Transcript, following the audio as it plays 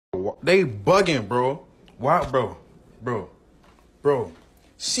They bugging, bro. Why, bro?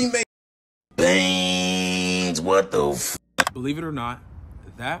 She made bangs. What the f? Believe it or not,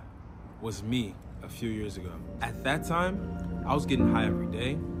 that was me a few years ago. At that time, I was getting high every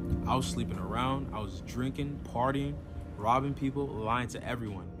day. I was sleeping around. I was drinking, partying, robbing people, lying to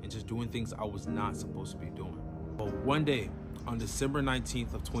everyone, and just doing things I was not supposed to be doing. But one day, on December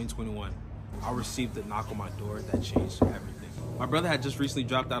 19th of 2021, I received a knock on my door that changed everything. My brother had just recently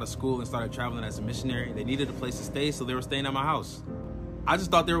dropped out of school and started traveling as a missionary. They needed a place to stay, so they were staying at my house. I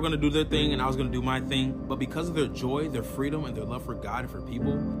just thought they were gonna do their thing and I was gonna do my thing, but because of their joy, their freedom, and their love for God and for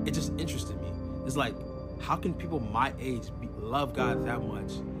people, it just interested me. It's like, how can people my age love God that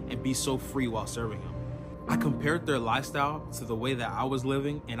much and be so free while serving Him? I compared their lifestyle to the way that I was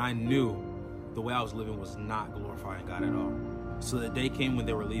living, and I knew the way I was living was not glorifying God at all. So the day came when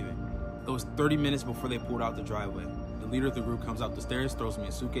they were leaving. It was 30 minutes before they pulled out the driveway. The leader of the group comes up the stairs, throws me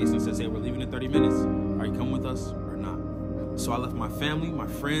a suitcase, and says, "Hey, we're leaving in 30 minutes. Are you coming with us or not?" So I left my family, my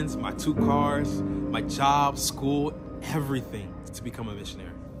friends, my 2 cars, my job, school, everything to become a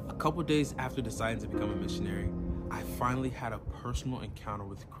missionary. A couple days after deciding to become a missionary, I finally had a personal encounter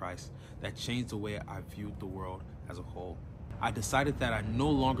with Christ that changed the way I viewed the world as a whole. I decided that I no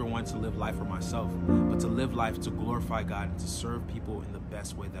longer wanted to live life for myself, but to live life to glorify God and to serve people in the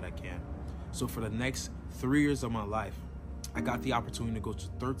best way that I can. So for the next 3 years of my life, I got the opportunity to go to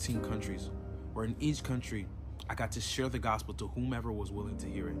 13 countries, where in each country, I got to share the gospel to whomever was willing to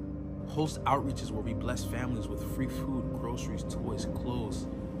hear it. Host outreaches where we bless families with free food, groceries, toys, clothes,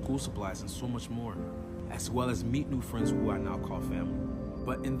 school supplies, and so much more, as well as meet new friends who I now call family.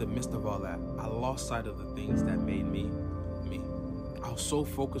 But in the midst of all that, I lost sight of the things that made me, me. I was so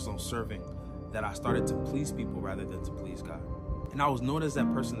focused on serving that I started to please people rather than to please God. And I was known as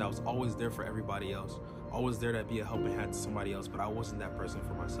that person that was always there for everybody else, always there to be a helping hand to somebody else, but I wasn't that person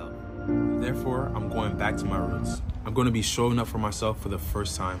for myself. Therefore, I'm going back to my roots. I'm going to be showing up for myself for the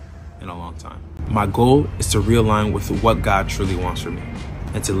first time in a long time. My goal is to realign with what God truly wants for me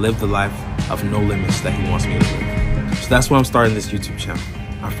and to live the life of no limits that He wants me to live. So that's why I'm starting this YouTube channel.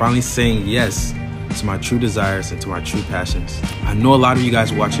 I'm finally saying yes to my true desires and to my true passions. I know a lot of you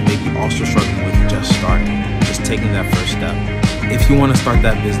guys watching may be also struggling with just starting, just taking that first step. If you want to start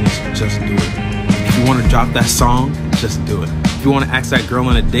that business, just do it. If you want to drop that song, just do it. If you want to ask that girl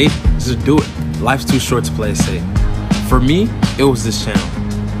on a date, just do it. Life's too short to play it safe. For me, it was this channel.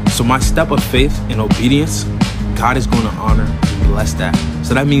 So my step of faith and obedience, God is going to honor and bless that.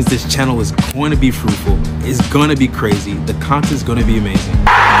 So that means this channel is going to be fruitful. It's going to be crazy. The content is going to be amazing.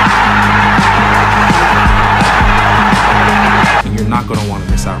 And you're not going to want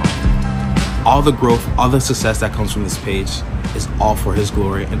to miss out on it. All the growth, all the success that comes from this page is all for His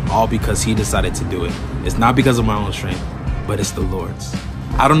glory and all because He decided to do it. It's not because of my own strength, but it's the Lord's.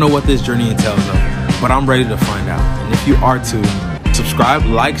 I don't know what this journey entails of, but I'm ready to find out. And if you are too, subscribe,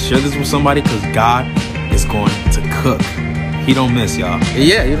 like, share this with somebody, because God is going to cook. He don't miss, y'all.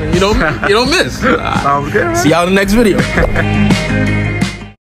 Yeah, you don't miss. Sounds good, man. See y'all in the next video.